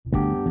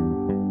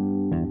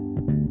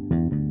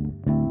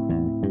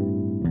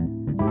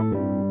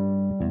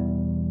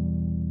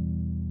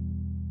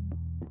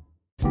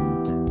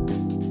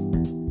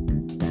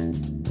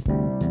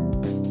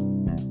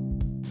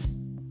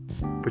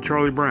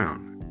Charlie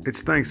Brown.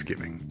 It's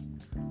Thanksgiving.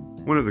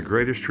 One of the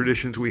greatest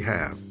traditions we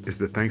have is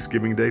the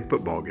Thanksgiving Day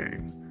football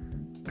game.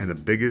 And the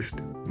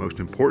biggest, most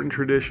important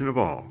tradition of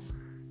all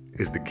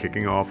is the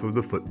kicking off of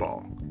the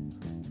football.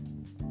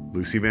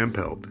 Lucy Van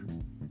Pelt,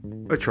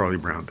 A Charlie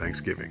Brown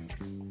Thanksgiving.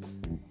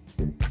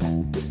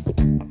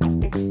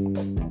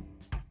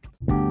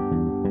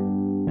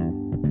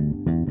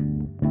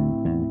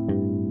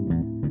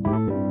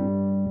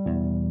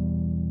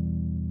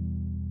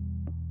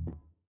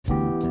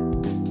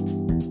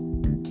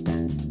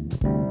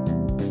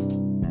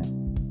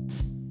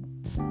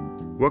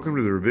 Welcome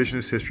to the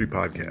Revisionist History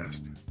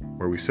Podcast,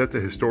 where we set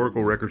the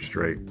historical record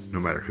straight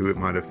no matter who it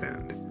might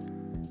offend.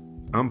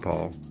 I'm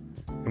Paul,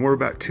 and we're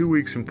about 2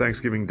 weeks from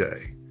Thanksgiving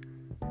Day,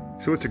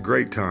 so it's a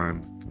great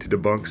time to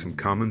debunk some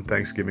common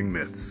Thanksgiving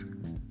myths.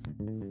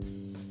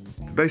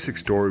 The basic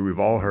story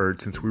we've all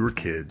heard since we were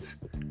kids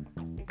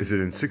is that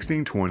in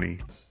 1620,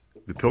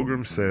 the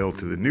Pilgrims sailed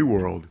to the New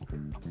World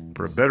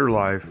for a better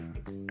life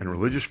and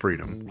religious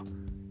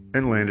freedom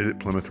and landed at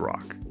Plymouth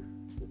Rock.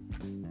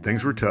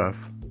 Things were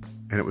tough,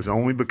 and it was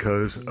only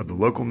because of the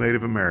local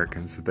Native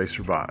Americans that they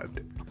survived.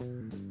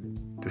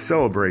 To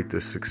celebrate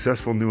this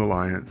successful new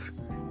alliance,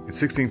 in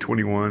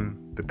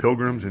 1621, the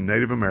Pilgrims and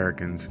Native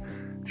Americans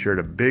shared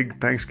a big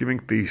Thanksgiving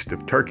feast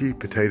of turkey,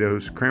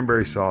 potatoes,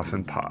 cranberry sauce,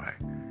 and pie.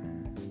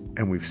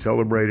 And we've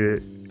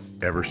celebrated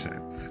it ever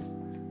since.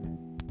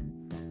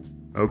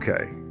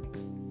 Okay,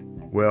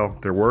 well,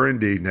 there were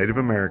indeed Native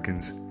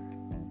Americans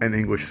and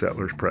English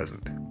settlers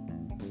present.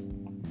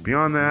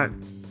 Beyond that,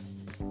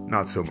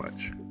 not so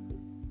much.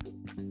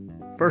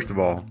 First of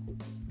all,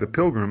 the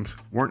Pilgrims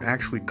weren't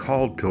actually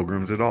called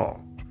Pilgrims at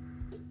all.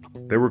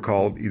 They were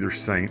called either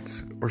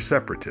Saints or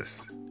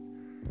Separatists.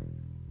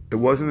 It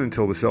wasn't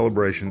until the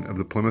celebration of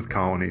the Plymouth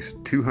Colony's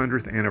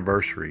 200th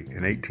anniversary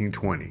in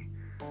 1820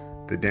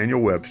 that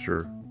Daniel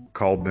Webster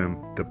called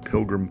them the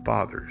Pilgrim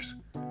Fathers,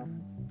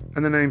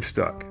 and the name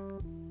stuck.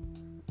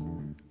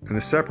 And the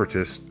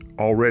Separatists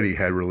already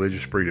had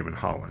religious freedom in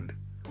Holland,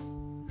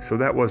 so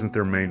that wasn't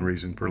their main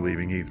reason for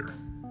leaving either.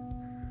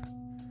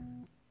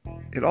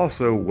 It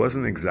also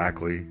wasn't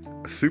exactly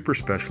a super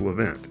special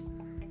event,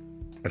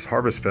 as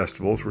harvest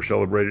festivals were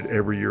celebrated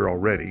every year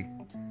already,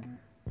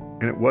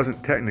 and it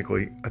wasn't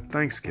technically a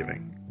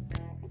Thanksgiving.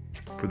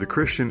 For the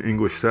Christian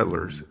English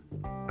settlers,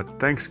 a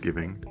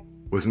Thanksgiving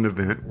was an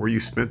event where you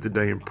spent the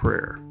day in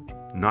prayer,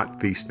 not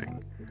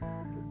feasting,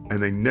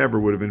 and they never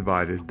would have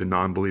invited the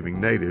non-believing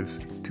natives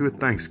to a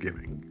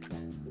Thanksgiving.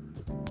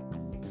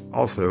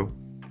 Also,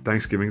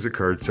 Thanksgivings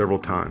occurred several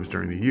times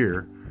during the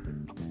year,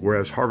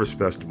 whereas harvest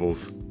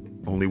festivals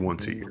only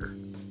once a year.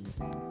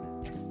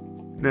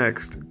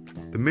 Next,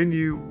 the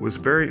menu was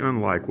very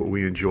unlike what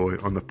we enjoy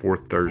on the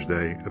fourth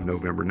Thursday of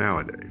November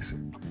nowadays.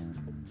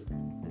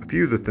 A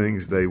few of the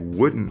things they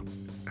wouldn't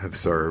have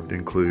served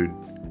include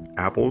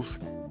apples,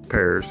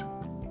 pears,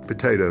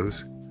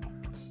 potatoes,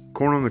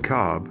 corn on the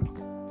cob,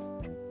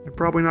 and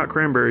probably not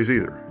cranberries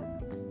either.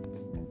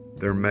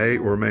 There may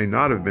or may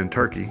not have been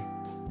turkey,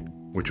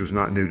 which was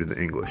not new to the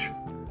English,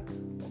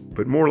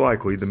 but more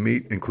likely the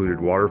meat included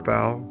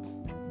waterfowl,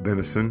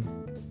 venison,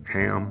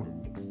 ham,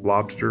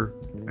 lobster,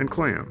 and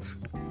clams,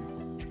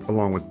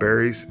 along with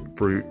berries,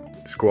 fruit,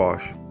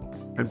 squash,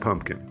 and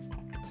pumpkin,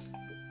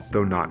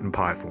 though not in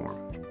pie form.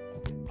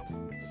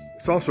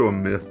 It's also a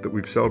myth that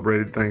we've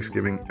celebrated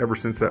Thanksgiving ever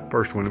since that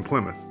first one in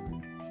Plymouth.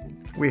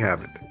 We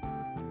haven't.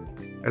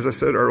 As I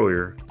said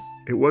earlier,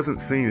 it wasn't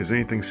seen as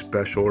anything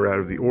special or out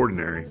of the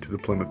ordinary to the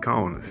Plymouth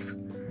colonists.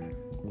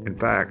 In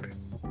fact,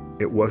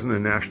 it wasn't a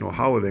national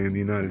holiday in the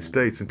United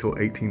States until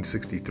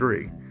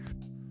 1863.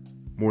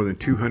 More than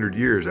 200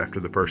 years after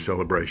the first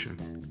celebration.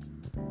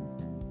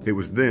 It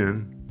was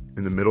then,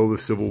 in the middle of the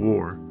Civil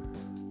War,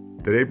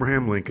 that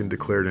Abraham Lincoln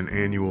declared an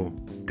annual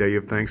Day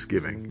of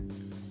Thanksgiving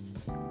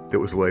that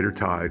was later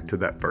tied to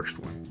that first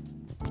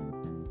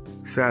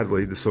one.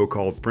 Sadly, the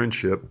so-called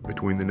friendship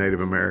between the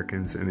Native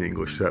Americans and the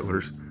English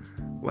settlers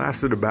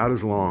lasted about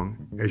as long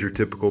as your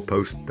typical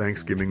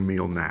post-Thanksgiving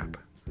meal nap.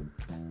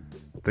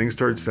 Things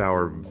turned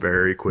sour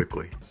very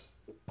quickly,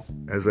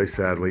 as they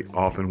sadly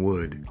often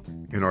would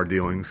in our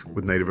dealings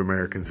with Native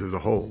Americans as a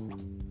whole.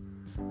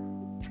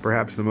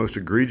 Perhaps the most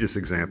egregious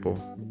example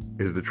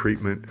is the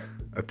treatment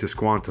of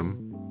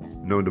Tisquantum,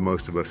 known to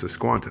most of us as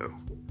Squanto.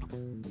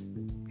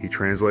 He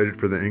translated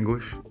for the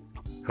English,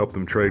 helped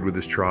them trade with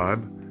his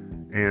tribe,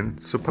 and,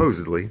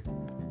 supposedly,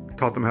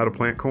 taught them how to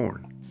plant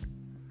corn.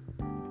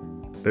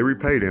 They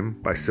repaid him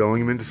by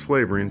selling him into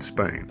slavery in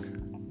Spain.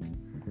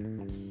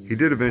 He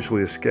did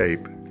eventually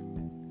escape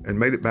and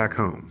made it back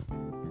home,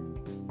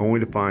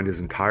 only to find his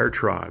entire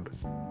tribe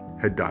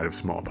had died of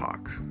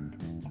smallpox.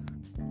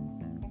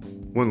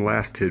 One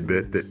last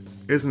tidbit that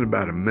isn't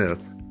about a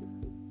myth,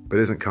 but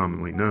isn't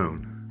commonly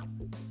known.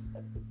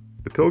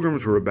 The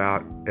Pilgrims were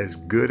about as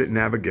good at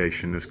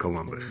navigation as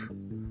Columbus.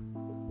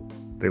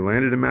 They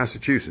landed in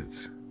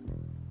Massachusetts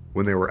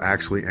when they were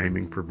actually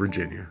aiming for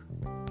Virginia.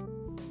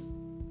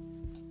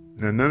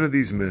 Now, none of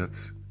these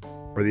myths,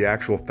 or the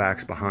actual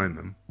facts behind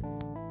them,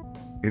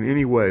 in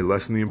any way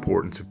lessen the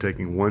importance of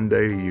taking one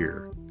day a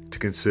year to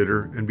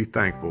consider and be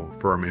thankful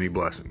for our many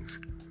blessings.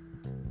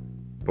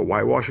 But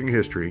whitewashing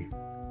history,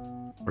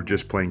 or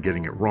just plain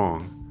getting it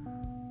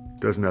wrong,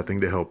 does nothing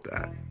to help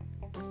that.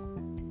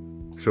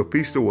 So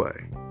feast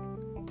away,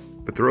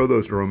 but throw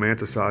those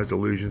romanticized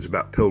illusions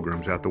about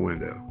pilgrims out the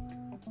window.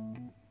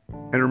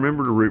 And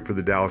remember to root for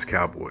the Dallas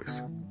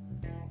Cowboys,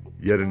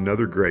 yet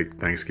another great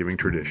Thanksgiving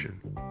tradition.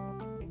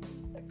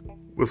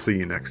 We'll see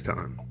you next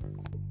time.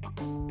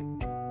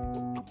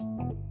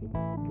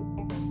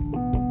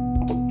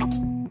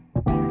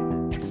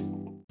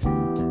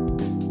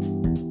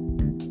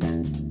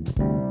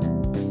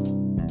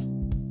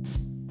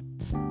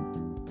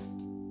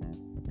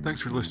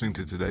 Thanks for listening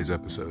to today's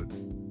episode.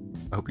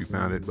 I hope you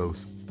found it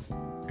both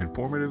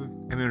informative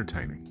and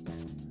entertaining.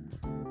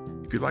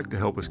 If you'd like to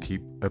help us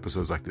keep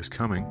episodes like this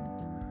coming,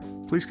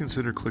 please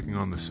consider clicking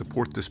on the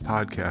Support This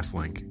Podcast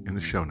link in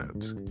the show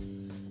notes.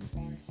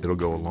 It'll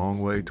go a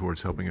long way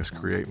towards helping us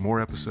create more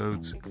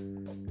episodes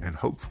and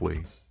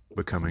hopefully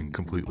becoming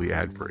completely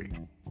ad-free.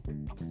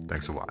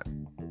 Thanks a lot.